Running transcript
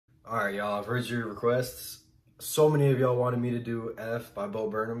All right, y'all, I've heard your requests. So many of y'all wanted me to do F by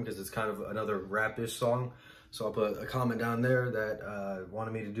Burnham because it's kind of another rap-ish song. So I'll put a comment down there that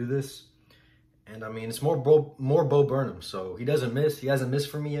wanted me to do this. And I mean, it's more Bo Burnham, so he doesn't miss. He hasn't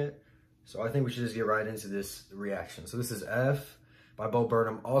missed for me yet. So I think we should just get right into this reaction. So this is F by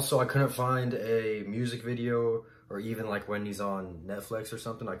Burnham. Also, I couldn't find a music video or even like when he's on Netflix or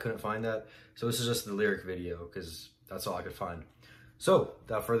something. I couldn't find that. So this is just the lyric video because that's all I could find. So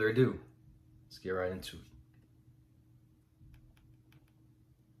without further ado, let's get right into it.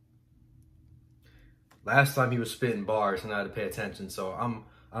 Last time he was spitting bars and I had to pay attention, so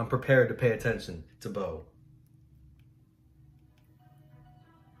I'm prepared to pay attention to Bo.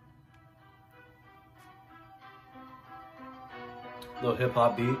 Little hip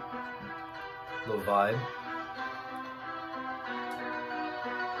hop beat, little vibe.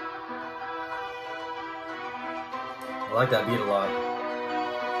 I like that beat a lot.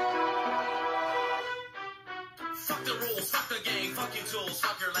 Fuck the rules, fuck the game, fuck you tools,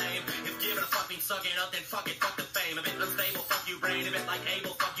 fuck your lame. If giving a fuck means sucking up, then fuck it, fuck the fame. A bit unstable, fuck you brain. A bit like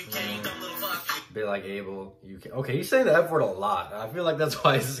Abel, fuck you Cain, dumb little fuck. A bit like Abel, you can. Okay, he's saying the F word a lot. I feel like that's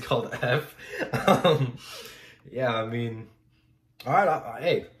why this is called F. Yeah, I mean, all right,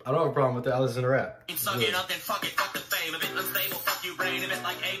 hey, I don't have a problem with that. I listen to rap. Sucking up, then fuck it, fuck the fame. A bit unstable, fuck you brain. A bit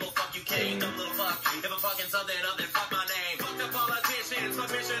like Abel, fuck you Cain, dumb little fuck. If I'm fucking something up, then fuck my name. Fuck the politicians,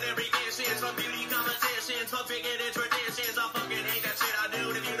 fuck missionary issues, fuck beauty competitions, fuck bigoted traditions. I fucking hate that shit I do.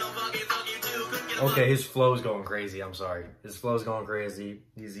 If you don't fuck it, fuck you too. Couldn't get a okay, his flow's going crazy. I'm sorry, his flow's going crazy.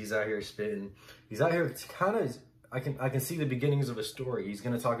 He's out here spitting. He's out here kind of. I can see the beginnings of a story. He's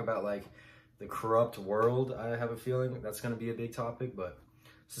gonna talk about like the corrupt world. I have a feeling that's gonna be a big topic, but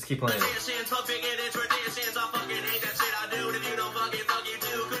let's just keep playing. Traditions, fuck bigoted traditions. I fucking hate that shit I do. If you don't fuck it, fuck you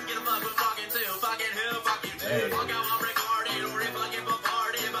too. Couldn't get a fuck with fucking too. Fucking who, fuck you too. Hey. Fuck how I'm regarded, or if I get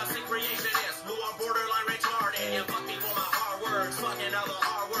bombarded by sick creationists who are borderline retarded. Yeah, fuck me for my hard words. Fucking all the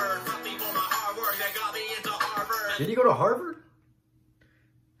hard word. Fuck me for my hard work that got me into Harvard. Did he go to Harvard?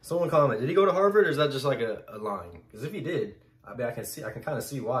 Someone comment. Did he go to Harvard, or is that just like a line? Because if he did, I mean, I can kind of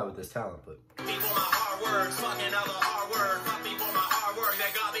see why with this talent. But fuck me for my hard words. Fucking all the hard word. Fuck me for my hard work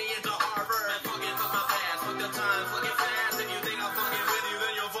that got me into Harvard. And fucking fuck my past. Fuck the time. Fuck it fast. If you think I'm fucking with you,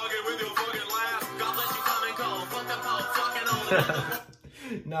 then you'll fuck it with your fucking last. God bless you, come and go. Fuck the Pope. Fucking all the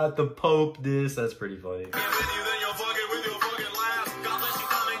not the Pope. That's pretty funny. with you, then you'll fuck it with your fucking last. God bless you,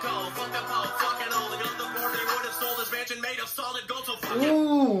 come and go. Fuck the Pope. Fucking all the guns. The board they would have stole this mansion made of solid gold. So fuck it.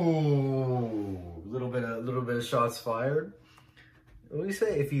 Ooh, little bit of shots fired. What do you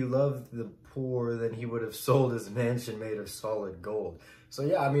say? If he loved the poor, then he would have sold his mansion made of solid gold. So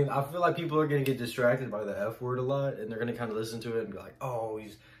yeah, I mean, I feel like people are gonna get distracted by the F word a lot, and they're gonna kind of listen to it and be like, "Oh,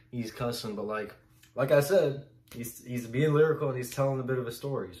 he's cussing," but like I said, he's being lyrical and he's telling a bit of a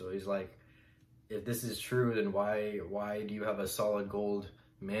story. So he's like, if this is true, then why do you have a solid gold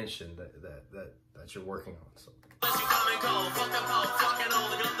mansion that you're working on? So. Unless you come and go, fuck the Pope, fucking all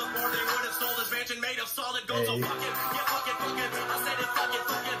the guns, the board they would have stole this mansion made of solid gold. So fuck it, yeah, fuck it, fuck it. I said it, fuck it,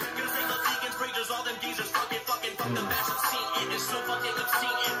 fuck it. Gonna say the deacons, preachers, all them geezers, fuck it, fuck the fashion scene. It is so fucking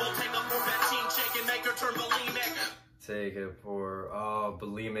obscene. It will take a poor vaccine, shake and make her turn bulimic. Take it for,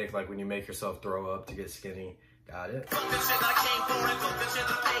 Bulimic, like when you make yourself throw up to get skinny. Got it. Fuck the shit that I came for, and fuck the shit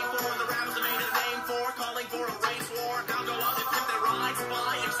that I paid for. The rappers I made a name for, calling for a race war. Now go out and pimp their rides,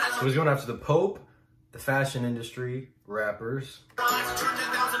 buy accessories. So he's going after the Pope, the fashion industry, rappers.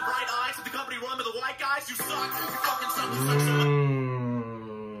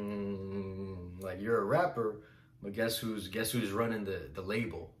 Like you're a rapper, but guess who's running the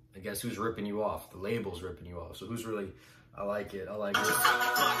label? And guess who's ripping you off? The label's ripping you off. So who's really? I like it. Drop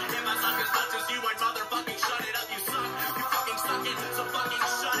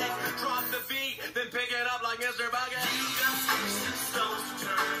the beat, then pick it up like Mr. Bucket. You got sticks and stones to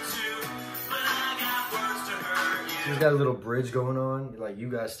turn to, but I got words to hurt you. He's got a little bridge going on. Like you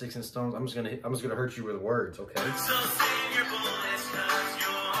got sticks and stones. I'm just gonna hurt you with words, okay? So save your bullets 'cause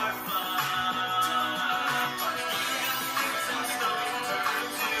you're fucked.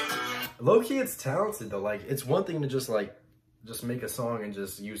 Low key, it's talented though. Like it's one thing to just make a song and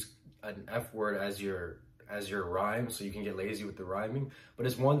just use an F word as your rhyme, so you can get lazy with the rhyming. But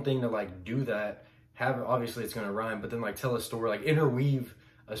it's one thing to like do that. Obviously it's gonna rhyme, but then like tell a story, like interweave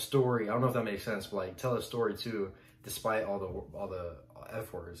a story. I don't know if that makes sense, but like tell a story too, despite all the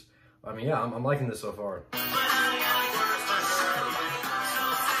F words. I mean, yeah, I'm liking this so far.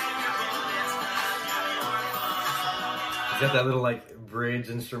 He's got that little like bridge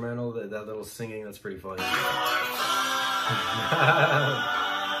instrumental, that little singing. That's pretty funny.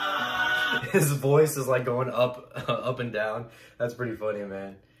 His voice is like going up and down. That's pretty funny,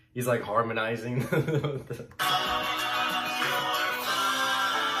 man. He's like harmonizing.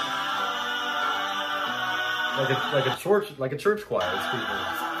 like a church choir. It's pretty cool.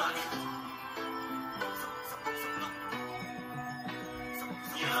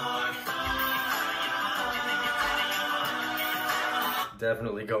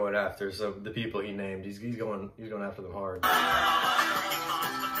 Definitely going after the people he named. He's going after them hard.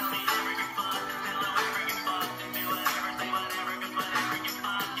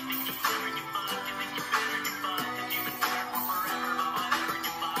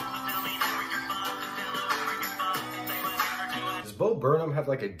 Does Bo Burnham have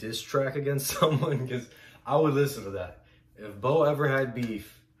like a diss track against someone? Because I would listen to that. If Bo ever had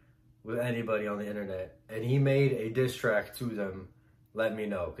beef with anybody on the internet and he made a diss track to them, let me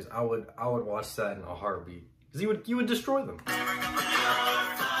know, because I would watch that in a heartbeat. Because he would destroy them.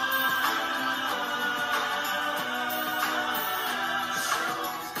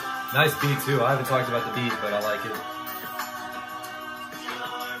 Nice beat too. I haven't talked about the beat, but I like it.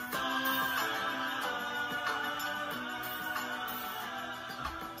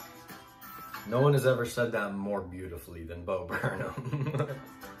 No one has ever said that more beautifully than Bo Burnham.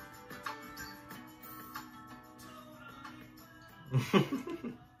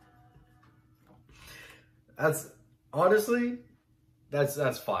 That's honestly,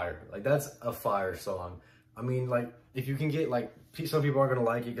 that's fire. Like, that's a fire song. I mean, like, if you can get, like, some people aren't gonna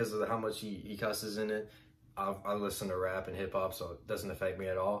like it because of how much he cusses in it. I listen to rap and hip hop, so it doesn't affect me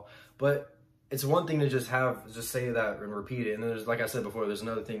at all. But it's one thing to just say that and repeat it, and then there's, like I said before, there's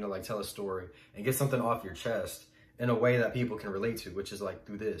another thing to like tell a story and get something off your chest in a way that people can relate to, which is like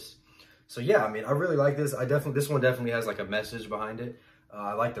through this. So yeah, I mean, I really like this. This one definitely has like a message behind it.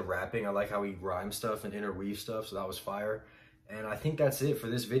 I like the rapping. I like how he rhymes stuff and interweave stuff, so that was fire. And I think that's it for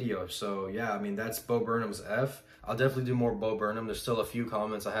this video. So yeah, I mean, that's Bo Burnham's F. I'll definitely do more Bo Burnham. There's still a few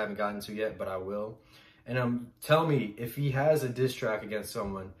comments I haven't gotten to yet, but I will. And tell me, if he has a diss track against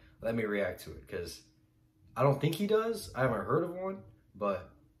someone, let me react to it, because I don't think he does. I haven't heard of one, but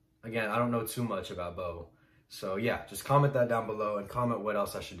again, I don't know too much about Bo. So yeah, just comment that down below and comment what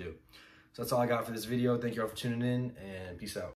else I should do. So that's all I got for this video. Thank you all for tuning in, and peace out.